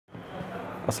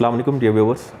Assalamu alaikum dear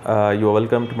viewers, you are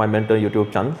welcome to my mentor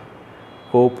YouTube channel.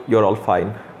 Hope you're all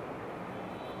fine.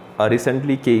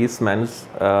 Recently KAS Mains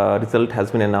result has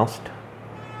been announced.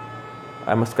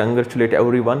 I must congratulate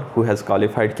everyone who has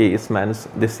qualified KAS Mains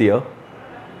this year,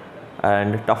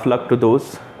 and tough luck to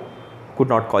those who could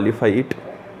not qualify it.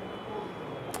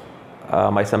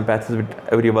 My sympathies with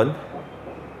everyone.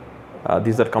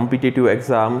 These are competitive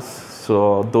exams,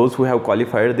 so those who have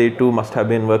qualified, they too must have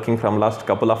been working from last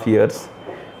couple of years.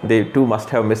 They too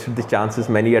must have missed the chances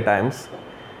many a times.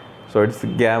 So it's a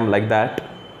game like that,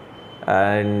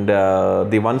 and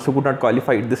the ones who could not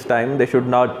qualify it this time, they should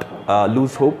not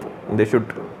lose hope. They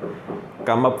should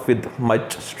come up with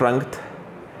much strength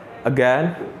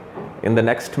again in the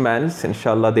next months.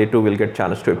 Inshallah, they too will get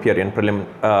chance to appear in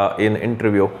in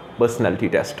interview personality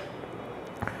test.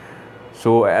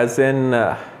 So as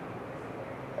a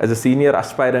senior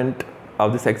aspirant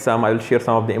of this exam, I will share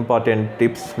some of the important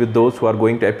tips with those who are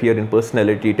going to appear in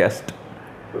personality test.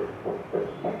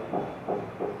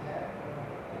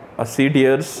 See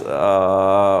dears,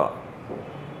 for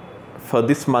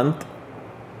this month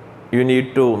you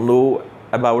need to know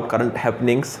about current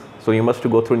happenings. So you must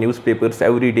go through newspapers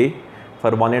every day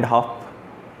for 1.5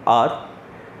 hours.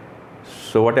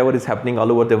 So whatever is happening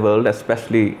all over the world,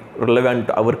 especially relevant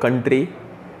to our country,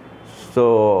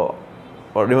 so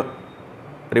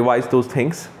revise those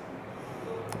things.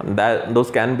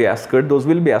 Those can be asked, those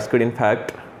will be asked in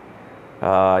fact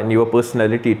in your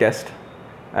personality test.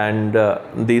 And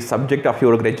the subject of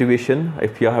your graduation,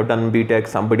 if you have done BTech,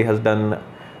 somebody has done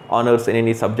honors in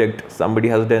any subject, somebody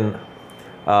has done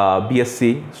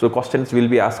BSc, so questions will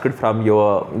be asked from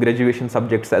your graduation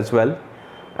subjects as well.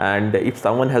 And if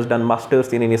someone has done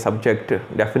masters in any subject,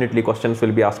 definitely questions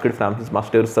will be asked from his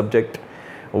master's subject.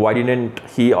 Why didn't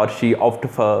he or she opt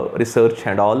for research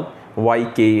and all? Why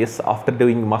KAS after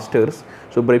doing masters?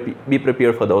 So be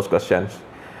prepared for those questions.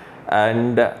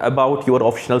 And about your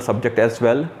optional subject as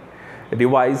well,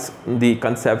 revise the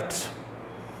concepts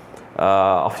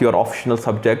of your optional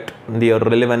subject, their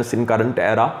relevance in current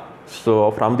era.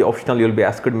 So from the optional you will be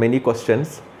asked many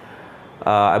questions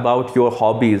about your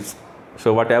hobbies.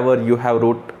 So whatever you have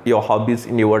wrote your hobbies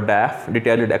in your DAF,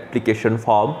 detailed application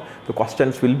form, the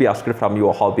questions will be asked from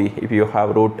your hobby. If you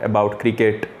have wrote about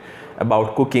cricket,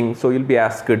 about cooking, so you'll be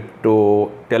asked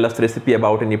to tell us recipe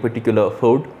about any particular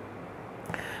food.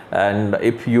 And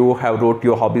if you have wrote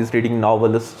your hobbies reading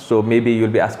novels, so maybe you'll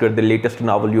be asked the latest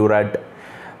novel you read,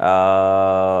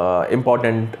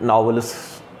 important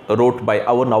novels wrote by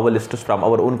our novelists from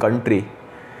our own country.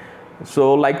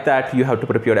 So like that you have to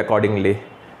prepare accordingly.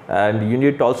 And you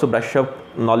need to also brush up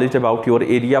knowledge about your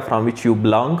area from which you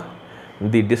belong,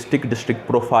 the district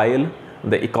profile,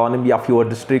 the economy of your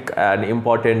district, and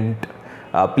important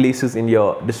places in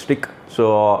your district.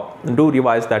 So do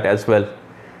revise that as well.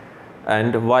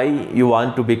 And why you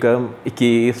want to become a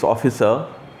KAS officer?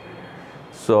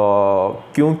 So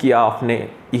क्यों किया आपने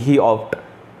यही opt,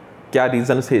 क्या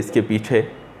reasons है इसके पीछे?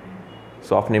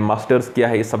 सो आपने masters किया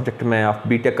है इस सब्जेक्ट में, आप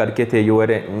बीटेक करके थे, यू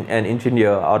आर एन इंजीनियर,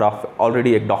 और आप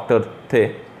ऑलरेडी एक डॉक्टर थे,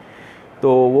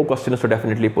 तो वो क्वेश्चन तो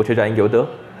डेफिनेटली पूछे जाएंगे उधर.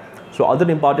 So other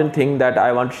important thing that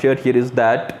I want share here is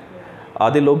that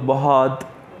आधे लोग बहुत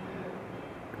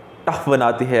टफ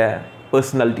बनाते हैं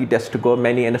पर्सनैलिटी टेस्ट को.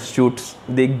 Many institutes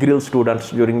they grill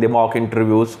students during the mock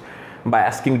interviews by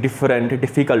asking different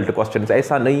difficult questions.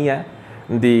 ऐसा नहीं है.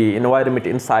 The environment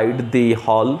inside the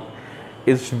hall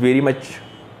is very much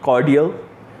cordial.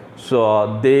 So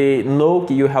they know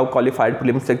you have qualified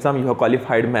prelims exam, you have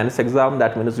qualified mains exam.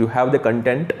 That means you have the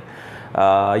content,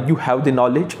 you have the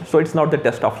knowledge. So it's not the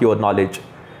test of your knowledge.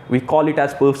 We call it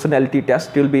as personality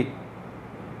test. They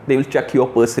will check your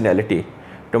personality.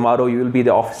 Tomorrow you will be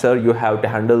the officer. You have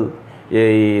to handle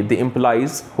the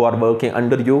employees who are working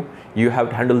under you. You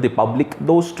have to handle the public.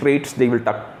 Those traits they will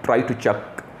try to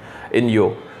check in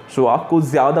you. सो आपको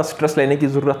ज़्यादा stress लेने की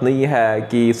ज़रूरत नहीं है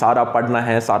कि सारा पढ़ना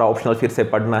है, सारा ऑप्शनल फिर से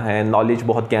पढ़ना है, नॉलेज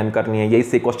बहुत गेन करनी है, यही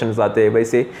से क्वेश्चंस आते हैं.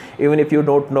 वैसे even if you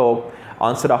don't know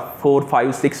answer of 4,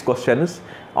 5, 6 questions,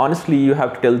 honestly you have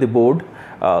to tell the board,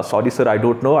 sorry sir I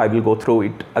don't know, I will go through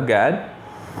it again.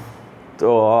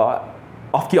 तो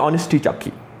आपकी ऑनेस्टी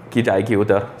चेक की जाएगी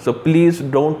उधर. So please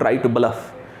don't try to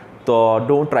bulb. तो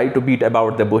don't try to beat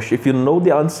about the Bush. If you know the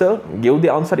answer, give the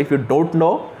answer. If you don't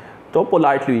know, तो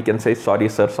politely you can say sorry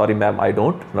sir, sorry ma'am, I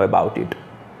don't know about it.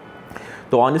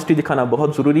 तो honesty दिखाना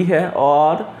बहुत ज़रूरी है.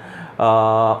 और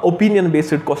opinion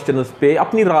based questions पे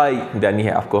अपनी राय देनी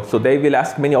है आपको. सो they will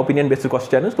ask many opinion based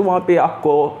questions, तो वहाँ पे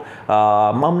आपको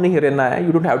मम नहीं रहना है.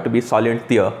 You don't have to be silent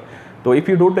there. तो if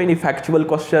you don't know any factual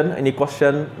question, any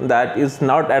question that is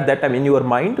not at that time in your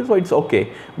mind, so it's okay.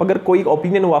 मगर कोई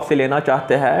opinion वो आपसे लेना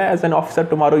चाहते हैं as an officer,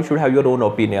 tomorrow you should have your own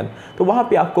opinion. तो वहाँ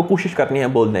पे आपको कोशिश करनी है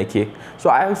बोलने की.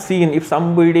 So I have seen if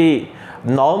somebody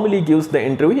normally gives the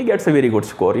interview, he gets a very good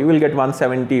score. You will get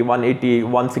 170, 180,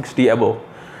 160 above.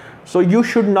 So you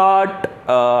should not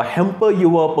hamper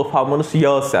your performance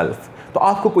yourself. तो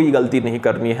आपको कोई गलती नहीं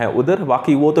करनी है उधर.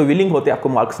 बाकी वो तो विलिंग होते हैं आपको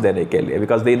मार्क्स देने के लिए,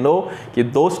 बिकॉज दे नो कि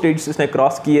 2 स्टेज इसने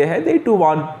क्रॉस किए हैं. दे to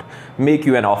want make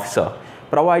you an officer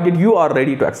provided you are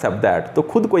ready to accept that. तो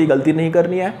खुद कोई गलती नहीं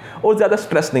करनी है और ज़्यादा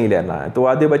स्ट्रेस नहीं लेना है. तो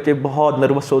आधे बच्चे बहुत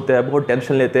नर्वस होते हैं, बहुत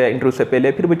टेंशन लेते हैं इंटरव्यू से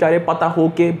पहले, फिर बेचारे पता हो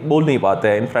के बोल नहीं पाते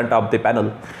हैं in front of the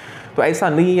panel. तो ऐसा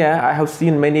नहीं है. I have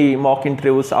seen many mock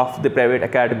interviews of the private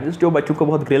academies जो बच्चों को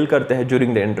बहुत ग्रिल करते हैं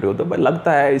ड्यूरिंग द इंटरव्यू. तो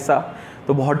लगता है ऐसा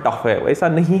तो बहुत टफ है. ऐसा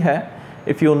नहीं है.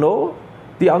 If you know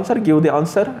the answer, give the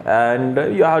answer, and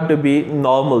you have to be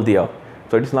normal there.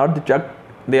 So it's not the check.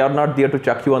 They are not there to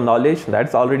check your knowledge.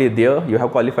 That's already there. You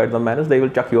have qualified the manners. They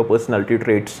will check your personality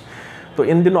traits. तो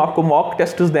इन दिनों आपको mock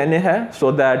tests देने हैं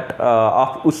so that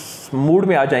आप उस mood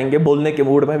में आ जाएंगे, बोलने के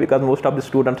मूड में. Because most of the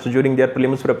students during their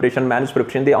prelims preparation, mains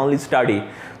preparation, they only study.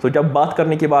 So जब बात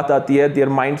करने की बात आती है,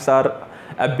 their minds are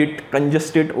a bit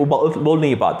congested, वो बोल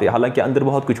नहीं पाते, हालांकि अंदर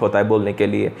बहुत कुछ होता है बोलने के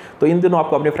लिए. तो इन दिनों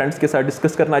आपको अपने फ्रेंड्स के साथ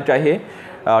डिस्कस करना चाहिए.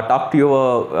 Talk to your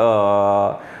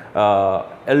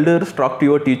elders, talk to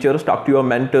your teachers, talk to your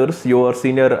mentors, your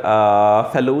senior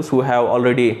fellows who have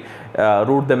already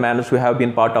wrote the manuals, who have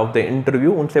been part of the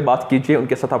interview. उनसे बात कीजिए,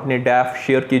 उनके साथ अपने डैफ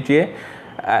शेयर कीजिए.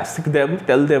 ask them,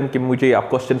 tell them कि मुझे आप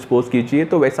क्वेश्चंस पोज कीजिए.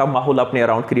 तो वैसा माहौल अपने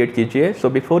अराउंड क्रिएट कीजिए. So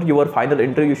before your final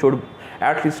interview you should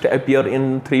at least appear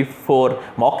in 3-4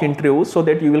 mock interviews so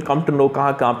that you will come to know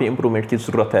कहाँ पे इम्प्रूवमेंट की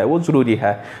ज़रूरत है. वो ज़रूरी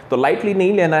है. तो लाइटली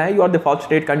नहीं लेना है. You are the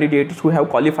fortunate candidates who have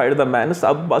qualified the mains.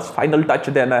 अब बस फाइनल टच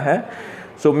देना है.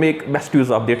 So make best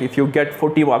use of that. If you get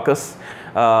 40 marks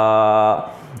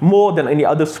more than any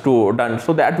other student,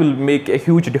 so that will make a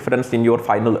huge difference in your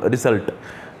final result.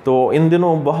 तो इन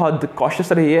दिनों बहुत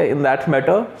cautious रहिए in that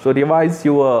matter. So revise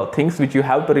your things which you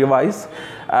have to revise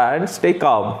and stay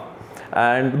calm.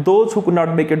 And those who could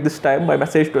not make it this time, my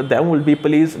message to them will be,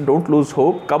 please don't lose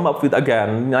hope. Come up with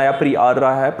again. नया pre आ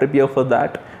रहा है. Prepare for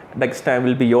that. Next time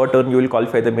will be your turn. You will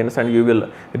qualify the mains and you will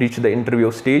reach the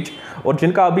interview stage. और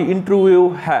जिनका अभी interview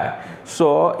है, so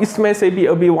इसमें से भी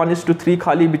अभी 1:3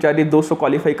 खाली बेचारे 200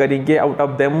 क्वालिफाई करेंगे. आउट ऑफ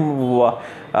देम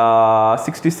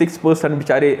 66%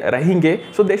 बेचारे रहेंगे.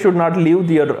 सो they should not leave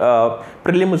their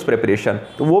prelims preparation.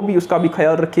 तो वो भी उसका भी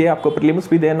ख्याल रखिए. आपको प्रीलिम्स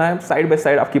भी देना है, साइड बाय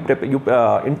साइड आपकी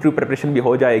इंटरव्यू प्रिपरेशन भी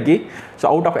हो जाएगी. So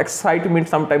out of excitement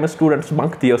sometimes students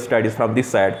bunk their studies from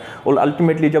this side, और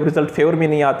अल्टीमेटली जब रिजल्ट फेवर में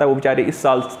नहीं आता वो बेचारे इस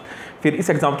साल फिर इस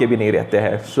एग्जाम के भी नहीं रहते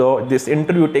हैं. So this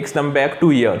interview takes them back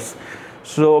 2 years.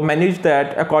 So manage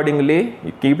that accordingly.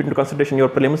 You keep into consideration your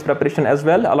prelims preparation as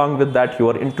well, along with that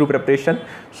your interview preparation.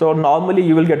 So normally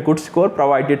you will get good score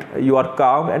provided you are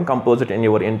calm and composed in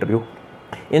your interview.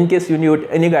 In case you need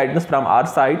any guidance from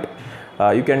our side,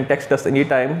 you can text us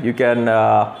anytime. You can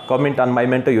comment on my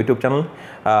mentor YouTube channel.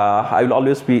 I will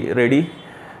always be ready.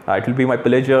 It will be my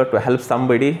pleasure to help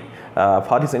somebody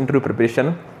for his interview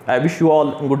preparation. I wish you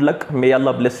all good luck. May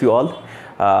Allah bless you all.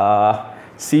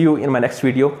 See you in my next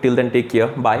video. Till then, take care.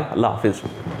 Bye. Allah Hafiz.